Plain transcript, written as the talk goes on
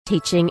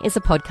Teaching is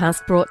a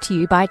podcast brought to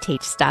you by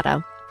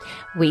TeachStarter.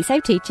 We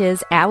save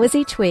teachers hours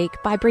each week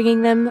by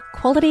bringing them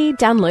quality,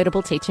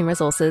 downloadable teaching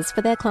resources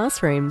for their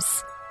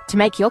classrooms. To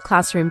make your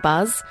classroom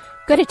buzz,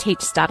 go to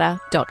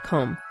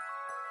teachstarter.com.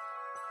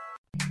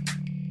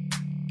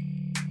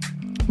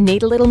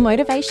 Need a little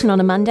motivation on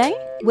a Monday?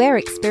 We're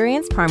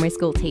experienced primary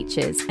school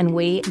teachers and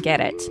we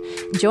get it.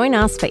 Join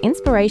us for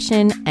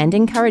inspiration and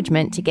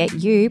encouragement to get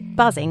you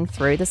buzzing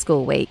through the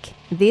school week.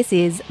 This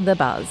is The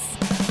Buzz.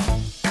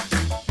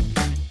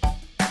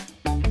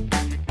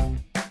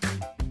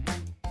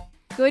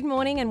 Good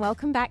morning and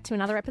welcome back to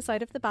another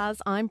episode of The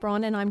Buzz. I'm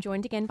Bron and I'm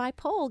joined again by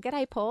Paul.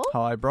 G'day, Paul.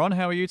 Hi, Bron.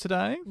 How are you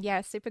today?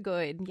 Yeah, super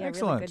good. Yeah,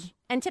 Excellent. Really good.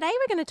 And today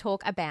we're going to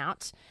talk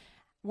about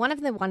one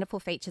of the wonderful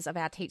features of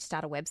our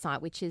TeachStarter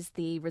website, which is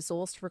the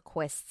Resource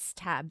Requests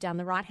tab down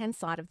the right-hand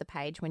side of the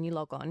page when you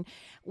log on.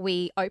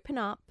 We open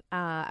up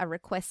a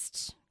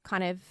request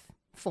kind of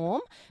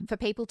form for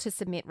people to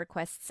submit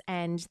requests,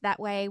 and that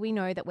way we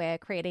know that we're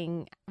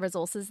creating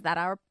resources that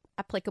are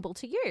applicable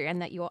to you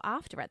and that you're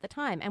after at the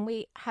time. And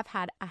we have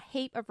had a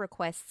heap of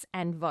requests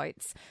and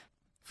votes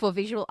for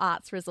visual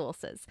arts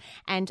resources.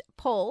 And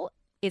Paul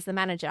is the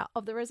manager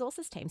of the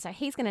resources team, so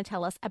he's going to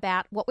tell us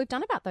about what we've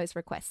done about those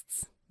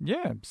requests.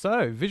 Yeah,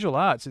 so visual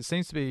arts, it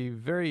seems to be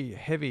very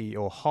heavy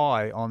or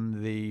high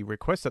on the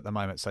requests at the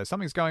moment. So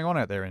something's going on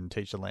out there in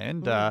teacher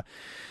land.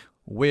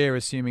 We're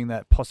assuming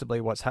that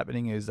possibly what's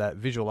happening is that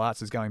visual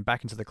arts is going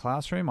back into the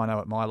classroom. I know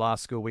at my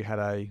last school we had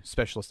a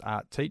specialist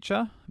art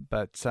teacher,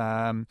 but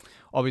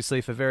obviously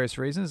for various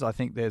reasons, I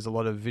think there's a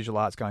lot of visual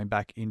arts going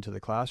back into the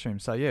classroom.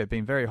 So yeah,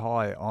 been very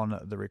high on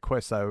the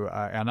request. So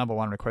our number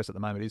one request at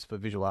the moment is for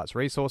visual arts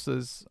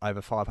resources,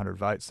 over 500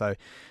 votes. So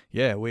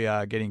yeah, we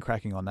are getting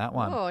cracking on that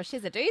one. Oh,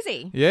 she's a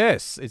doozy.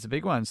 Yes, it's a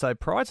big one. So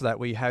prior to that,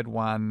 we had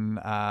one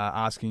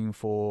asking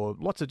for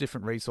lots of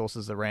different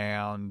resources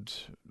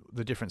around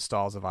the different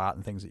styles of art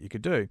and things that you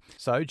could do.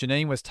 So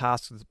Janine was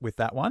tasked with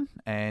that one,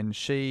 and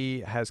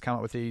she has come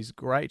up with these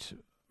great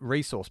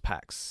resource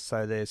packs.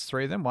 So there's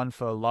three of them, one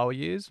for lower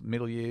years,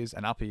 middle years,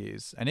 and upper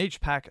years. And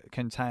each pack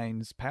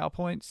contains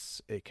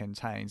PowerPoints, it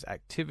contains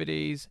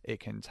activities, it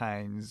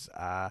contains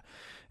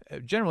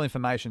general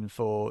information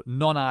for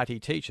non-arty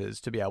teachers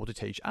to be able to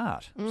teach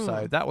art.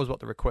 So that was what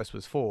the request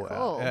was for.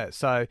 Cool.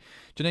 So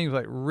Janine was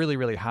like really,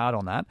 really hard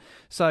on that.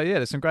 So yeah,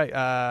 there's some great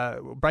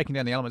breaking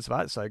down the elements of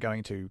art. So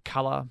going to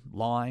colour,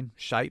 line,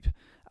 shape.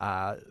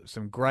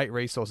 Some great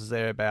resources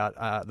there about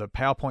the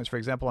PowerPoints, for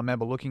example. I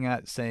remember looking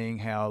at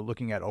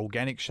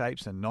organic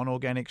shapes and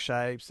non-organic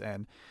shapes,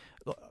 and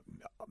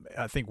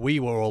I think we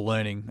were all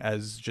learning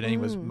as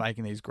Janine was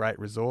making these great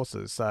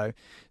resources. So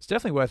it's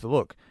definitely worth a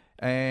look.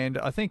 And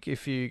I think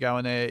if you go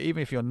in there,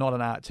 even if you're not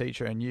an art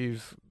teacher and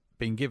you've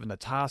been given the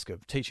task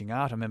of teaching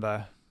art, I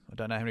remember, I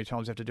don't know how many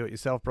times you have to do it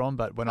yourself, Bron,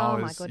 but when I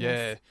was,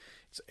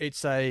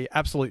 it's a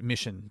absolute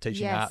mission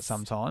teaching art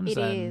sometimes. It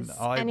is.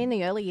 And in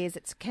the early years,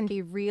 it can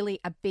be really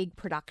a big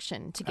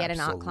production to get an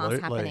art class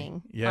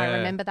happening. Yeah. I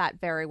remember that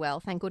very well.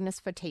 Thank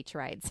goodness for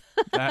teacher aides.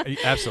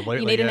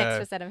 Absolutely. You need an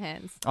extra set of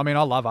hands. I mean,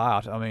 I love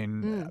art. I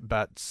mean,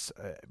 but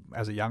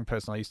as a young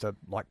person, I used to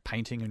like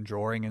painting and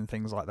drawing and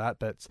things like that.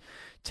 But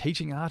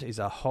teaching art is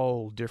a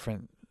whole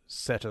different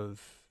set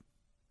of...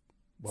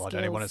 Well, skills. I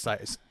don't even want to say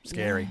it's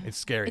scary. Yeah. It's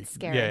scary. It's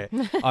scary.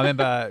 Yeah. I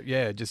remember,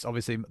 just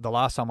obviously the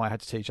last time I had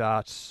to teach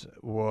art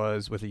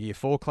was with a year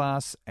 4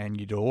 class, and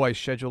you'd always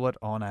schedule it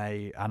on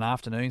an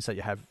afternoon so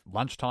you have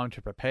lunchtime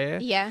to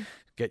prepare. Yeah.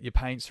 Get your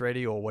paints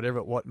ready or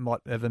whatever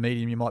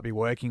medium you might be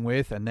working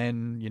with, and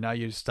then,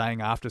 you're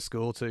staying after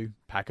school to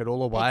pack it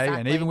all away.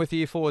 Exactly. And even with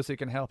year 4s, it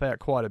can help out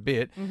quite a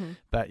bit.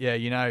 But yeah,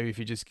 if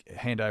you just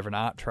hand over an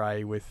art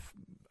tray with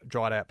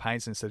dried out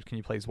paints and said, can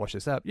you please wash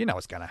this up? You know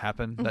what's going to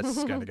happen.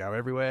 That's going to go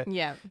everywhere.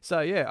 Yeah.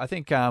 So yeah, I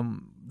think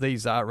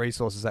these art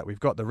resources that we've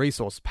got, the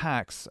resource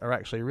packs, are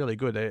actually really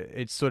good.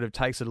 It sort of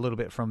takes it a little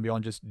bit from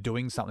beyond just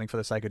doing something for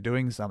the sake of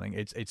doing something.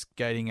 It's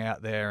getting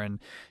out there and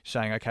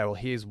showing, okay, well,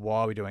 here's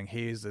why we're doing,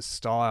 here's the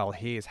style,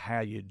 here's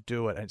how you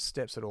do it, and it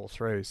steps it all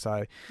through.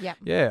 So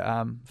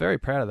very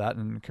proud of that,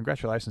 and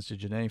congratulations to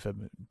Janine for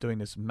doing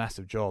this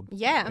massive job.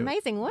 Yeah,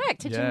 amazing work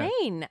to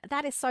Janine.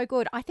 That is so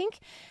good. I think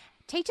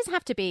teachers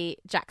have to be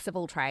jacks of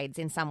all trades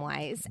in some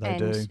ways. They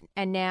do.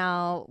 And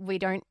now we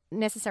don't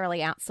necessarily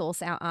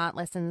outsource our art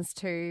lessons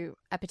to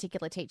a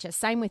particular teacher.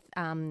 Same with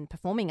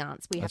performing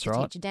arts. We have to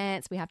teach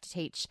dance. We have to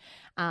teach,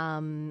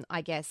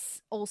 I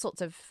guess, all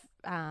sorts of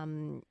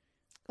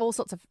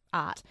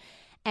art.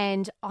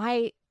 And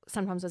I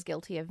sometimes was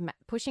guilty of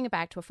pushing it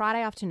back to a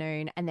Friday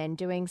afternoon and then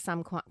doing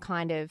some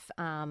kind of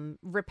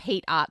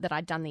repeat art that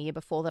I'd done the year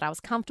before that I was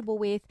comfortable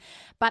with.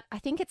 But I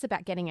think it's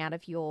about getting out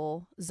of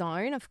your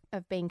zone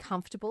of being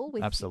comfortable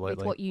with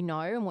what you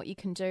know and what you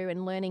can do,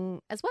 and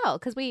learning as well,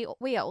 because we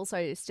are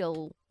also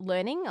still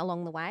learning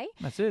along the way.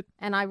 That's it.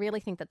 And I really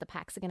think that the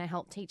packs are going to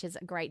help teachers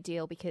a great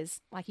deal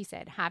because, like you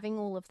said, having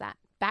all of that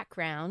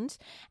background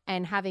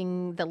and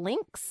having the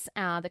links,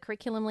 the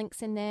curriculum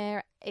links in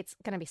there, it's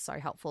going to be so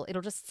helpful.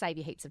 It'll just save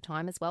you heaps of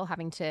time as well,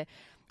 having to,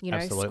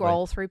 Absolutely.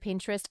 scroll through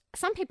Pinterest.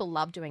 Some people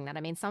love doing that.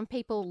 I mean, some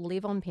people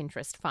live on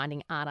Pinterest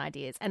finding art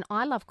ideas, and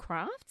I love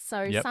craft.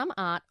 So some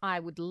art I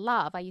would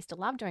love. I used to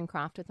love doing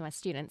craft with my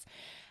students.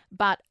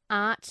 But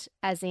art,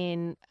 as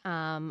in,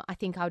 I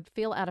think I would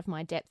feel out of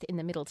my depth in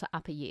the middle to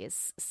upper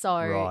years.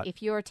 So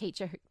if you're a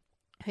teacher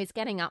who's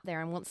getting up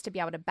there and wants to be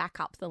able to back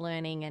up the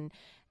learning and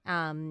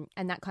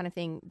that kind of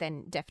thing,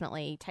 then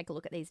definitely take a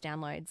look at these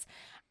downloads.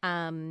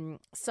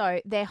 So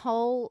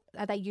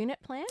are they unit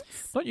plans?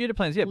 Not unit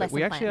plans yet, but Lesson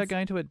we actually plans. are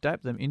going to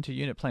adapt them into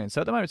unit plans.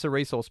 So at the moment, it's a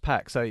resource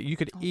pack. So you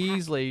could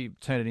easily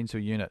turn it into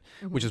a unit,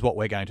 which is what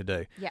we're going to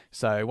do. Yep.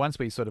 So once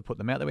we sort of put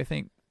them out there, we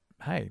think,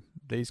 hey,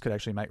 these could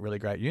actually make really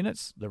great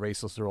units. The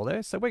resources are all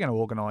there. So we're going to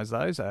organise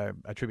those,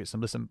 attribute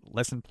some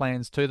lesson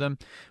plans to them.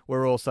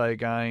 We're also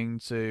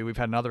we've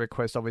had another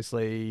request,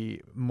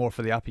 obviously, more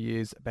for the upper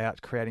years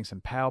about creating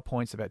some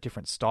PowerPoints about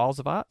different styles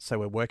of art. So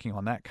we're working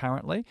on that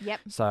currently.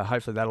 Yep. So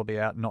hopefully that'll be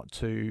out in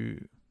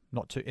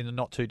the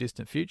not too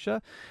distant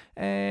future.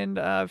 And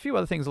a few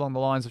other things along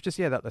the lines of just,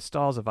 the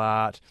styles of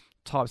art,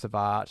 types of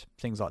art,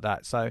 things like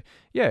that. So,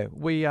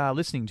 we are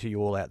listening to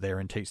you all out there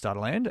in Teachstarter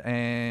Land,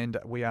 and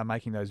we are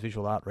making those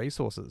visual art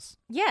resources.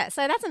 Yeah,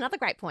 so that's another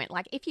great point.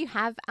 Like if you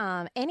have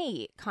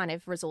any kind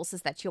of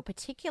resources that you're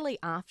particularly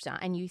after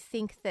and you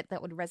think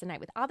that would resonate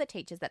with other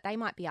teachers that they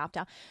might be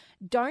after,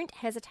 don't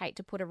hesitate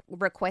to put a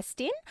request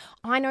in.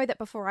 I know that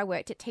before I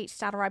worked at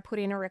Teachstarter, I put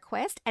in a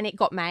request and it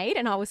got made,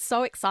 and I was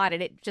so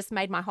excited. It just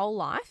made my whole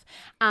life.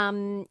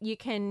 You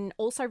can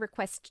also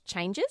request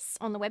changes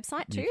on the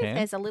website too. If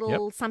there's a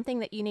little something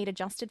that you need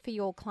adjusted for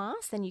your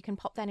class, then you can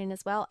pop that in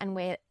as well. And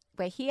we're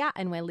here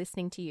and we're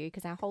listening to you,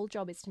 because our whole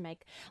job is to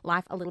make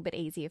life a little bit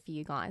easier for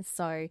you guys.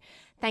 So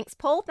thanks,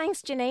 Paul.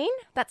 Thanks, Janine.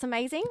 That's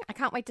amazing. I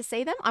can't wait to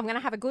see them. I'm going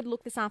to have a good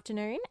look this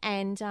afternoon,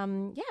 and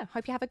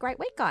hope you have a great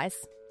week, guys.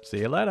 See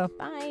you later.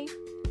 Bye.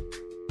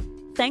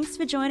 Thanks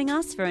for joining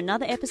us for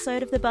another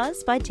episode of The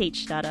Buzz by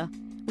Teachstarter.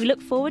 We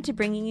look forward to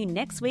bringing you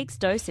next week's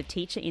dose of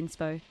teacher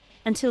inspo.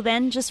 Until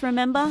then, just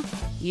remember,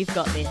 you've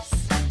got this.